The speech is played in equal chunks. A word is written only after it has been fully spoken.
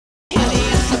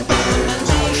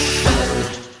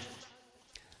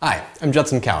Hi, I'm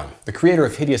Judson Cowan, the creator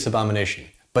of Hideous Abomination,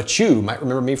 but you might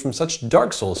remember me from such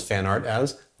Dark Souls fan art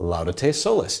as Laudate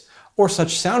Solis, or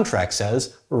such soundtracks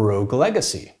as Rogue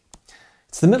Legacy.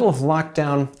 It's the middle of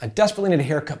lockdown, I desperately need a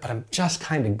haircut, but I'm just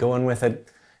kind of going with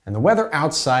it, and the weather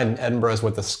outside in Edinburgh is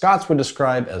what the Scots would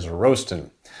describe as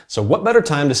roastin'. So what better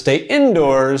time to stay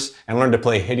indoors and learn to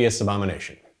play Hideous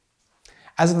Abomination?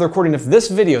 As of the recording of this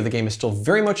video, the game is still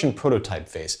very much in prototype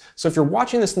phase, so if you're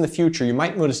watching this in the future, you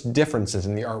might notice differences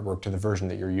in the artwork to the version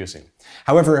that you're using.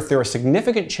 However, if there are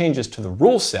significant changes to the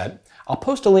rule set, I'll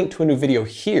post a link to a new video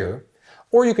here,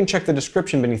 or you can check the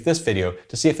description beneath this video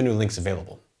to see if a new link's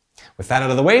available. With that out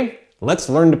of the way, let's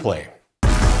learn to play.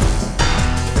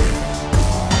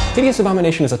 Hideous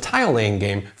Abomination is a tile-laying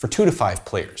game for 2 to 5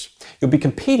 players. You'll be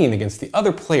competing against the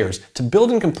other players to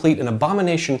build and complete an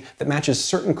abomination that matches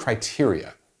certain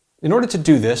criteria. In order to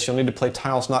do this, you'll need to play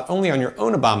tiles not only on your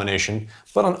own abomination,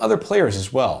 but on other players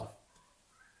as well.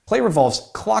 Play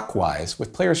revolves clockwise,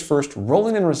 with players first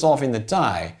rolling and resolving the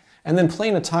die, and then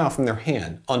playing a tile from their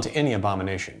hand onto any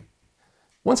abomination.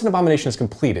 Once an abomination is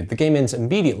completed, the game ends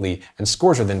immediately and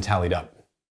scores are then tallied up.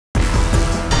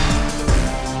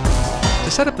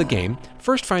 To set up the game,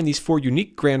 first find these 4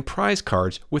 unique grand prize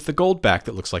cards with the gold back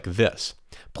that looks like this.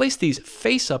 Place these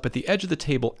face up at the edge of the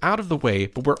table out of the way,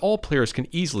 but where all players can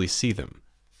easily see them.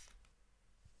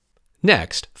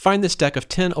 Next, find this deck of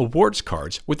 10 awards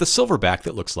cards with the silver back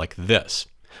that looks like this.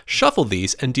 Shuffle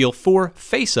these and deal 4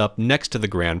 face up next to the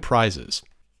grand prizes.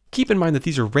 Keep in mind that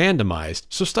these are randomized,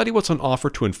 so study what's on offer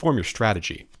to inform your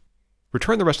strategy.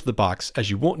 Return the rest of the box as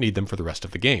you won't need them for the rest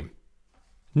of the game.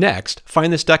 Next,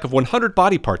 find this deck of 100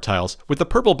 body part tiles with the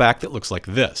purple back that looks like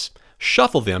this.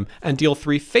 Shuffle them and deal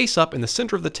 3 face up in the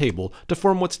center of the table to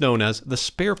form what's known as the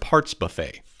spare parts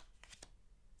buffet.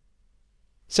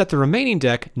 Set the remaining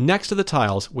deck next to the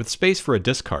tiles with space for a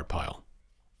discard pile.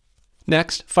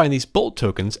 Next, find these bolt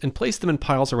tokens and place them in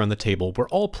piles around the table where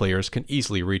all players can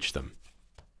easily reach them.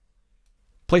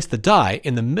 Place the die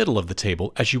in the middle of the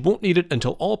table as you won't need it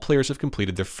until all players have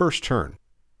completed their first turn.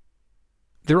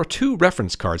 There are 2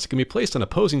 reference cards that can be placed on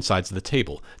opposing sides of the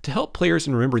table to help players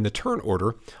in remembering the turn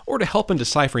order or to help in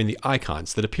deciphering the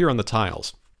icons that appear on the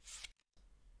tiles.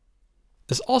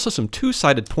 There's also some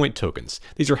 2-sided point tokens.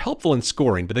 These are helpful in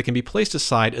scoring, but they can be placed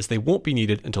aside as they won't be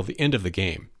needed until the end of the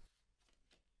game.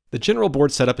 The general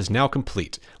board setup is now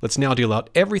complete. Let's now deal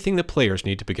out everything the players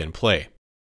need to begin play.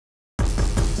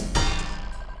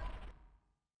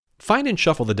 Find and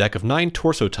shuffle the deck of 9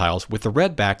 torso tiles with the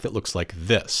red back that looks like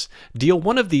this. Deal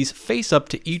 1 of these face up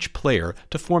to each player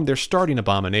to form their starting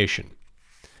abomination.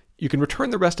 You can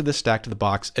return the rest of this stack to the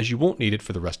box as you won't need it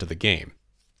for the rest of the game.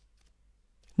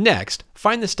 Next,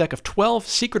 find this deck of 12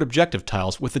 secret objective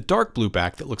tiles with the dark blue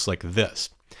back that looks like this.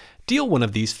 Deal 1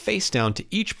 of these face down to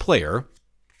each player,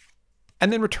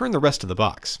 and then return the rest to the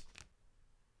box.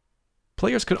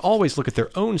 Players can always look at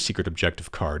their own secret objective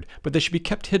card, but they should be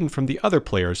kept hidden from the other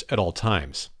players at all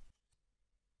times.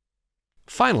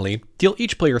 Finally, deal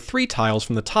each player 3 tiles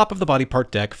from the top of the body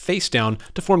part deck face down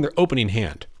to form their opening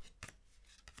hand.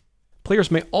 Players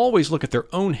may always look at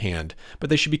their own hand, but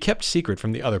they should be kept secret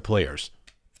from the other players.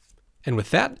 And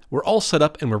with that, we're all set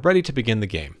up and we're ready to begin the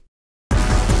game.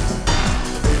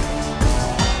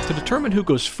 To determine who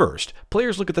goes first,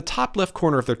 players look at the top left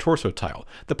corner of their torso tile.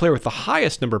 The player with the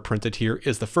highest number printed here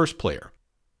is the first player.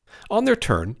 On their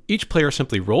turn, each player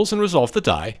simply rolls and resolves the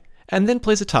die, and then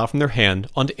plays a tile from their hand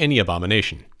onto any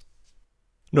abomination.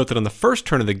 Note that on the first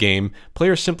turn of the game,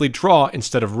 players simply draw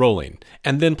instead of rolling,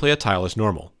 and then play a tile as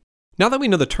normal. Now that we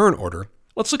know the turn order,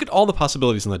 let's look at all the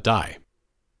possibilities on the die.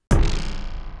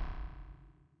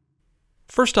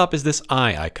 First up is this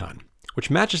eye icon, which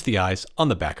matches the eyes on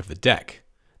the back of the deck.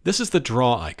 This is the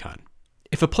draw icon.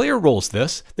 If a player rolls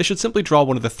this, they should simply draw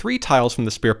 1 of the 3 tiles from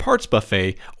the spare parts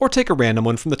buffet or take a random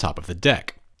one from the top of the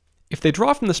deck. If they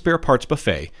draw from the spare parts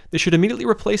buffet, they should immediately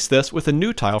replace this with a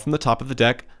new tile from the top of the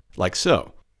deck, like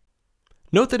so.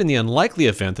 Note that in the unlikely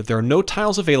event that there are no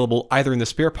tiles available either in the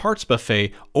spare parts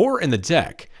buffet or in the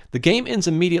deck, the game ends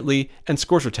immediately and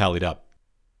scores are tallied up.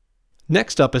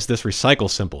 Next up is this recycle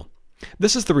symbol.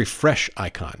 This is the refresh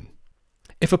icon.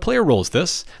 If a player rolls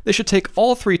this, they should take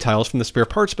all 3 tiles from the spare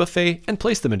parts buffet and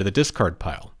place them into the discard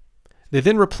pile. They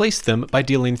then replace them by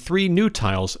dealing 3 new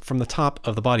tiles from the top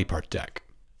of the body part deck.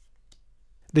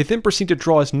 They then proceed to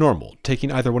draw as normal,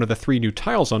 taking either 1 of the 3 new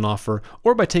tiles on offer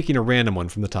or by taking a random one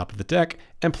from the top of the deck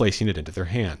and placing it into their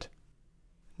hand.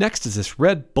 Next is this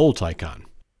red bolt icon.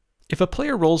 If a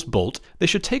player rolls bolt, they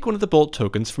should take 1 of the bolt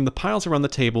tokens from the piles around the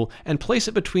table and place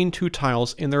it between 2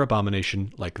 tiles in their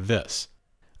abomination like this.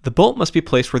 The bolt must be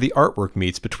placed where the artwork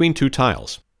meets between 2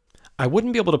 tiles. I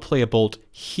wouldn't be able to play a bolt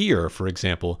here, for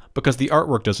example, because the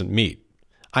artwork doesn't meet.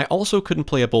 I also couldn't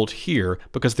play a bolt here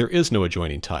because there is no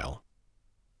adjoining tile.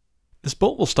 This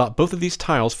bolt will stop both of these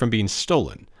tiles from being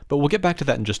stolen, but we'll get back to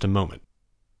that in just a moment.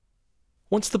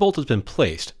 Once the bolt has been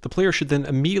placed, the player should then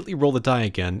immediately roll the die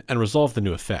again and resolve the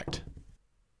new effect.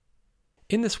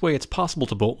 In this way, it's possible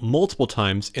to bolt multiple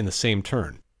times in the same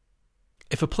turn.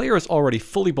 If a player is already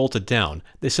fully bolted down,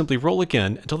 they simply roll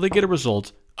again until they get a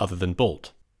result other than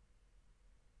bolt.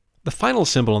 The final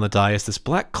symbol on the die is this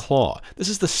black claw. This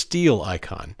is the steal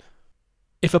icon.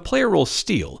 If a player rolls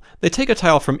steal, they take a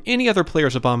tile from any other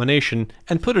player's abomination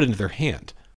and put it into their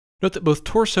hand. Note that both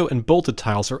torso and bolted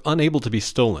tiles are unable to be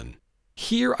stolen.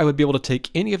 Here I would be able to take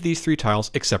any of these 3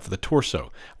 tiles except for the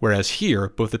torso, whereas here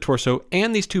both the torso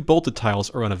and these 2 bolted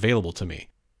tiles are unavailable to me.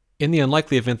 In the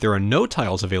unlikely event there are no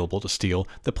tiles available to steal,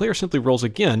 the player simply rolls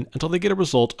again until they get a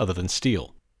result other than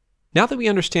steal. Now that we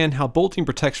understand how bolting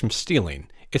protects from stealing,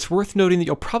 it's worth noting that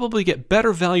you'll probably get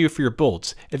better value for your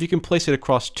bolts if you can place it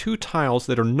across 2 tiles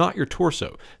that are not your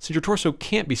torso, since your torso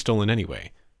can't be stolen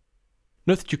anyway.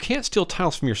 Note that you can't steal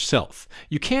tiles from yourself.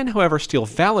 You can, however, steal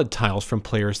valid tiles from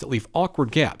players that leave awkward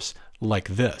gaps, like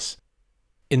this.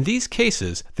 In these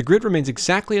cases, the grid remains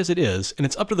exactly as it is, and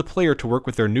it's up to the player to work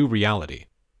with their new reality.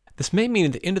 This may mean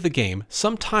at the end of the game,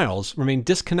 some tiles remain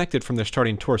disconnected from their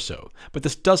starting torso, but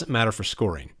this doesn't matter for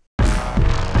scoring.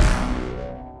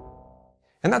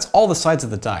 And that's all the sides of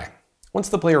the die. Once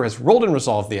the player has rolled and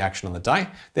resolved the action on the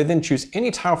die, they then choose any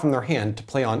tile from their hand to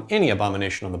play on any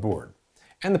abomination on the board.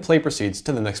 And the play proceeds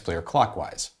to the next player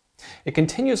clockwise. It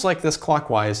continues like this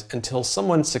clockwise until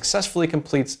someone successfully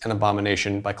completes an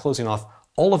abomination by closing off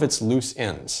all of its loose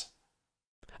ends.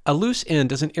 A loose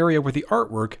end is an area where the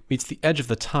artwork meets the edge of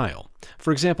the tile.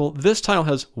 For example, this tile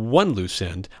has 1 loose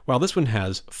end, while this one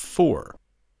has 4.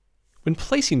 When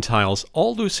placing tiles,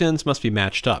 all loose ends must be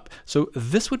matched up, so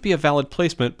this would be a valid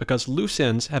placement because loose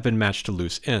ends have been matched to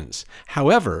loose ends.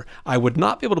 However, I would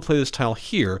not be able to play this tile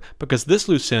here because this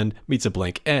loose end meets a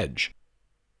blank edge.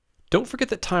 Don't forget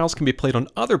that tiles can be played on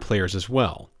other players as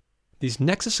well. These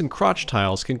nexus and crotch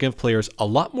tiles can give players a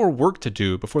lot more work to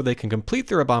do before they can complete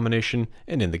their abomination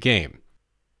and end the game.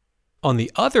 On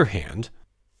the other hand,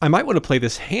 I might want to play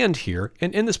this hand here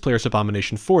and end this player's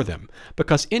abomination for them,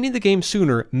 because ending the game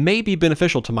sooner may be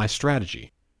beneficial to my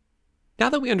strategy. Now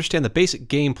that we understand the basic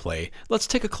gameplay, let's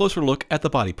take a closer look at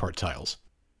the body part tiles.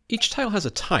 Each tile has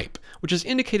a type, which is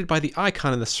indicated by the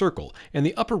icon in the circle in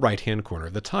the upper right-hand corner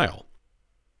of the tile.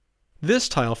 This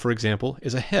tile, for example,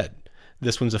 is a head.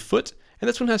 This one's a foot, and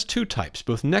this one has 2 types,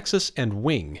 both nexus and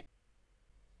wing.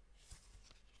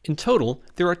 In total,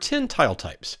 there are 10 tile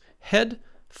types: head,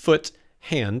 foot,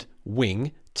 hand,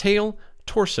 wing, tail,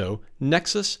 torso,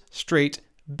 nexus, straight,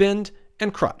 bend,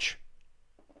 and crotch.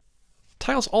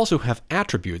 Tiles also have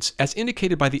attributes as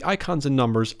indicated by the icons and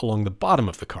numbers along the bottom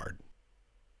of the card.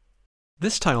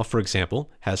 This tile, for example,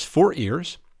 has 4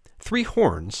 ears, 3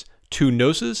 horns, 2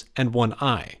 noses, and 1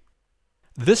 eye.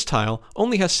 This tile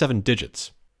only has 7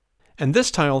 digits. And this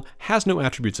tile has no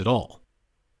attributes at all.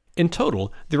 In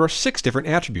total, there are 6 different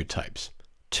attribute types: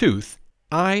 tooth,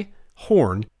 eye,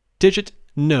 horn, digit,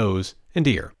 nose, and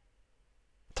ear.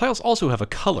 Tiles also have a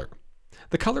color.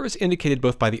 The color is indicated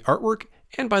both by the artwork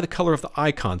and by the color of the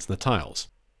icons in the tiles.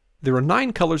 There are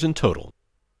 9 colors in total: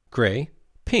 gray,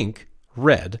 pink,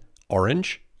 red,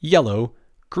 orange, yellow,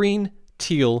 green,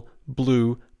 teal,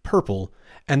 blue, purple,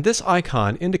 and this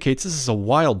icon indicates this is a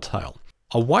wild tile.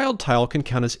 A wild tile can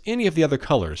count as any of the other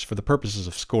colors for the purposes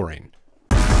of scoring.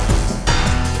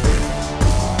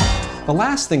 The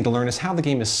last thing to learn is how the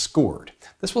game is scored.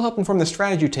 This will help inform the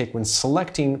strategy you take when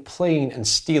selecting, playing, and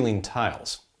stealing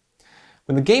tiles.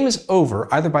 When the game is over,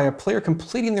 either by a player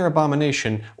completing their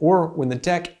abomination or when the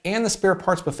deck and the spare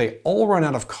parts buffet all run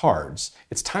out of cards,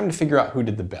 it's time to figure out who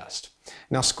did the best.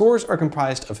 Now, scores are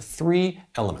comprised of 3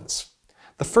 elements.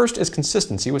 The first is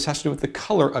consistency, which has to do with the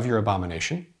color of your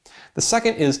abomination. The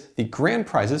second is the grand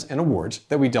prizes and awards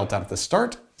that we dealt out at the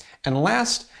start. And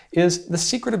last is the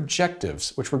secret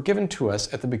objectives, which were given to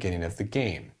us at the beginning of the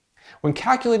game. When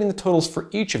calculating the totals for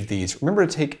each of these, remember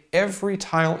to take every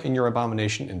tile in your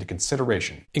abomination into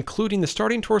consideration, including the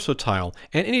starting torso tile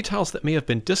and any tiles that may have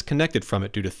been disconnected from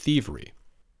it due to thievery.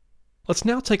 Let's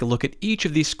now take a look at each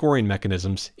of these scoring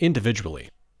mechanisms individually.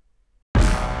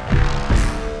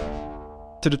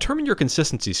 To determine your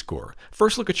consistency score,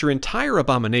 first look at your entire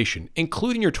abomination,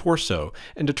 including your torso,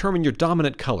 and determine your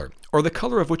dominant color, or the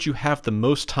color of which you have the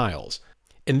most tiles.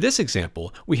 In this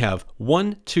example, we have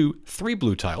 1, 2, 3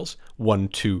 blue tiles, 1,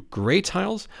 2 gray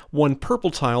tiles, 1 purple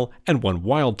tile, and 1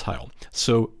 wild tile.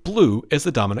 So blue is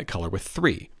the dominant color with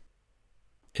 3.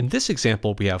 In this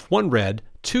example, we have 1 red,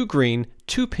 2 green,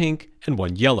 2 pink, and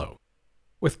 1 yellow.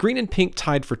 With green and pink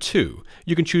tied for 2,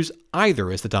 you can choose either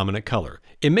as the dominant color.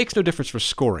 It makes no difference for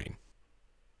scoring.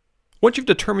 Once you've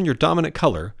determined your dominant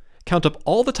color, count up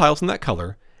all the tiles in that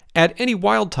color, add any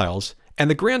wild tiles, and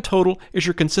the grand total is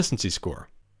your consistency score.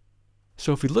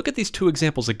 So if we look at these 2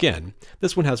 examples again,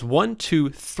 this one has 1, 2,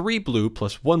 3 blue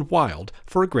plus 1 wild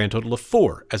for a grand total of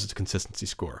 4 as its consistency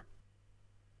score.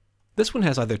 This one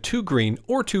has either 2 green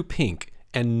or 2 pink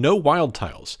and no wild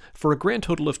tiles for a grand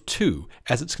total of 2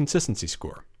 as its consistency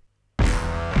score.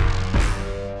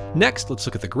 Next, let's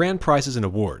look at the grand prizes and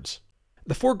awards.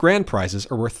 The 4 grand prizes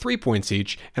are worth 3 points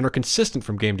each and are consistent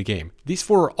from game to game. These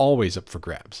 4 are always up for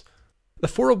grabs. The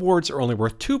 4 awards are only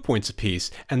worth 2 points apiece,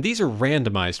 and these are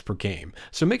randomized per game,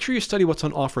 so make sure you study what's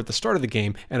on offer at the start of the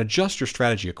game and adjust your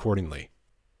strategy accordingly.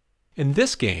 In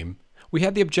this game, we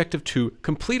had the objective to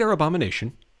complete our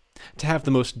abomination, to have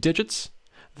the most digits,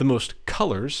 the most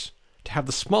colors, to have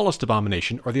the smallest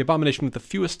abomination, or the abomination with the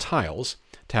fewest tiles,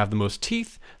 to have the most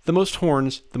teeth, the most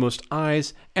horns, the most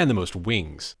eyes, and the most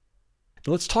wings.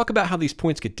 Now let's talk about how these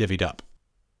points get divvied up.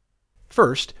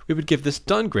 First, we would give this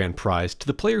done grand prize to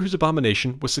the player whose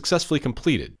abomination was successfully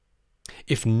completed.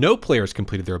 If no players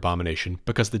completed their abomination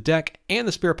because the deck and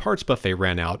the spare parts buffet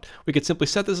ran out, we could simply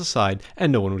set this aside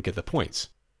and no one would get the points.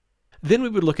 Then we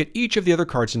would look at each of the other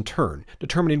cards in turn,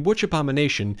 determining which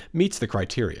abomination meets the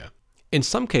criteria. In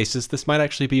some cases, this might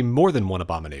actually be more than one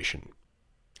abomination.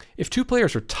 If 2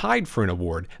 players are tied for an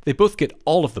award, they both get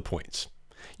all of the points.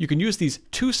 You can use these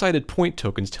 2-sided point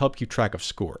tokens to help keep track of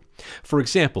score. For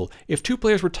example, if 2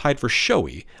 players were tied for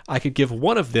showy, I could give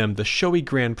one of them the showy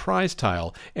grand prize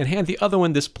tile and hand the other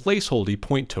one this placeholdy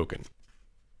point token.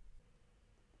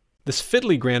 This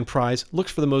fiddly grand prize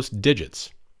looks for the most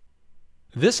digits.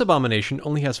 This abomination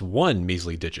only has 1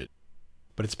 measly digit,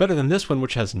 but it's better than this one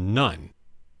which has none.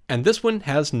 And this one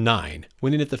has 9,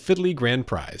 winning at the fiddly grand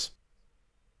prize.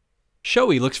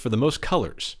 Showy looks for the most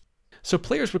colors. So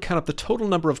players would count up the total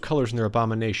number of colors in their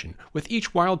abomination, with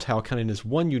each wild tile counting as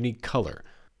 1 unique color.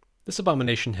 This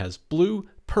abomination has blue,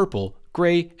 purple,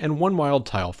 gray, and 1 wild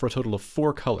tile for a total of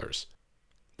 4 colors.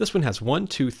 This one has 1,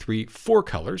 2, 3, 4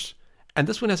 colors, and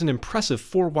this one has an impressive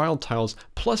 4 wild tiles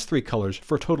plus 3 colors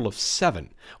for a total of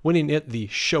 7, winning it the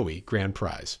showy grand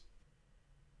prize.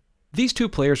 These 2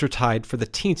 players are tied for the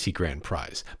teensy grand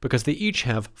prize, because they each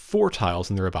have 4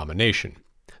 tiles in their abomination.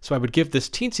 So I would give this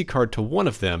teensy card to one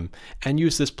of them and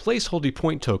use this placeholdy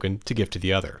point token to give to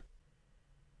the other.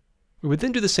 We would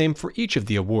then do the same for each of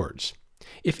the awards.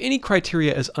 If any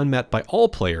criteria is unmet by all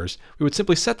players, we would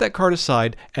simply set that card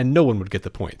aside and no one would get the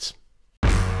points.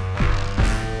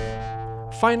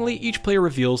 Finally, each player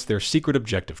reveals their secret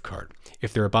objective card.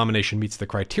 If their abomination meets the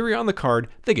criteria on the card,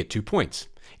 they get 2 points.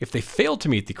 If they fail to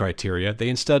meet the criteria, they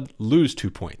instead lose 2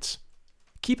 points.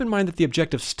 Keep in mind that the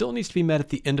objective still needs to be met at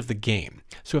the end of the game,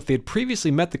 so if they had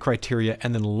previously met the criteria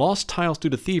and then lost tiles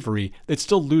due to thievery, they'd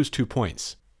still lose 2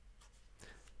 points.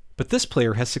 But this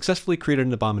player has successfully created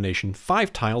an abomination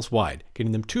 5 tiles wide,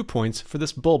 getting them 2 points for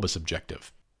this bulbous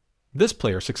objective. This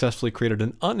player successfully created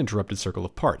an uninterrupted circle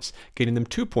of parts, getting them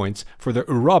 2 points for their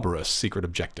Ouroboros secret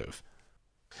objective.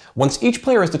 Once each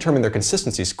player has determined their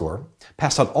consistency score,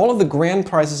 passed out all of the grand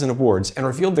prizes and awards, and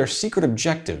revealed their secret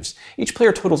objectives, each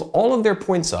player totals all of their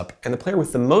points up, and the player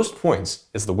with the most points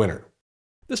is the winner.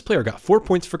 This player got 4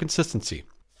 points for consistency,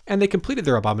 and they completed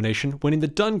their abomination, winning the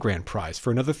done grand prize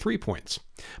for another 3 points.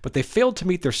 But they failed to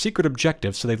meet their secret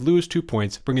objective, so they lose 2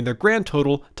 points, bringing their grand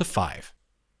total to 5.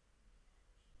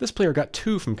 This player got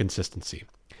 2 from consistency.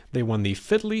 They won the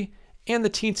fiddly and the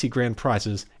teensy grand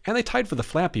prizes, and they tied for the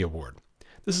flappy award.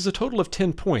 This is a total of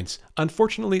 10 points.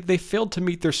 Unfortunately, they failed to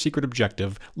meet their secret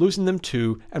objective, losing them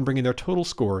 2 and bringing their total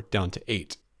score down to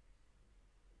 8.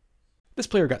 This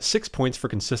player got 6 points for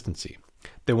consistency.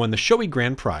 They won the showy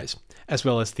grand prize, as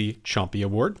well as the chompy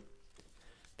award,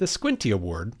 the squinty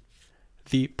award,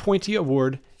 the pointy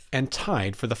award, and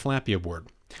tied for the flappy award.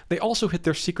 They also hit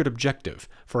their secret objective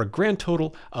for a grand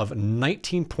total of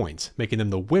 19 points, making them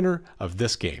the winner of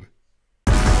this game.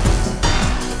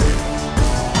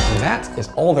 That is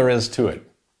all there is to it.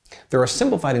 There are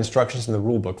simplified instructions in the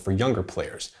rulebook for younger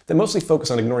players that mostly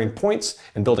focus on ignoring points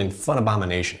and building fun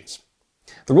abominations.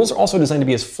 The rules are also designed to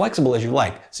be as flexible as you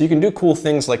like, so you can do cool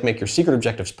things like make your secret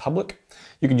objectives public.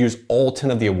 You could use all 10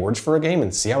 of the awards for a game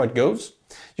and see how it goes.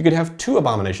 You could have 2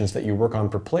 abominations that you work on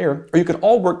per player, or you could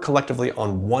all work collectively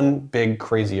on one big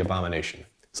crazy abomination.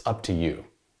 It's up to you.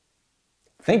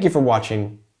 Thank you for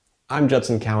watching. I'm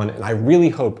Judson Cowan, and I really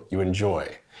hope you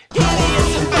enjoy.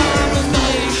 Hideous Abomination.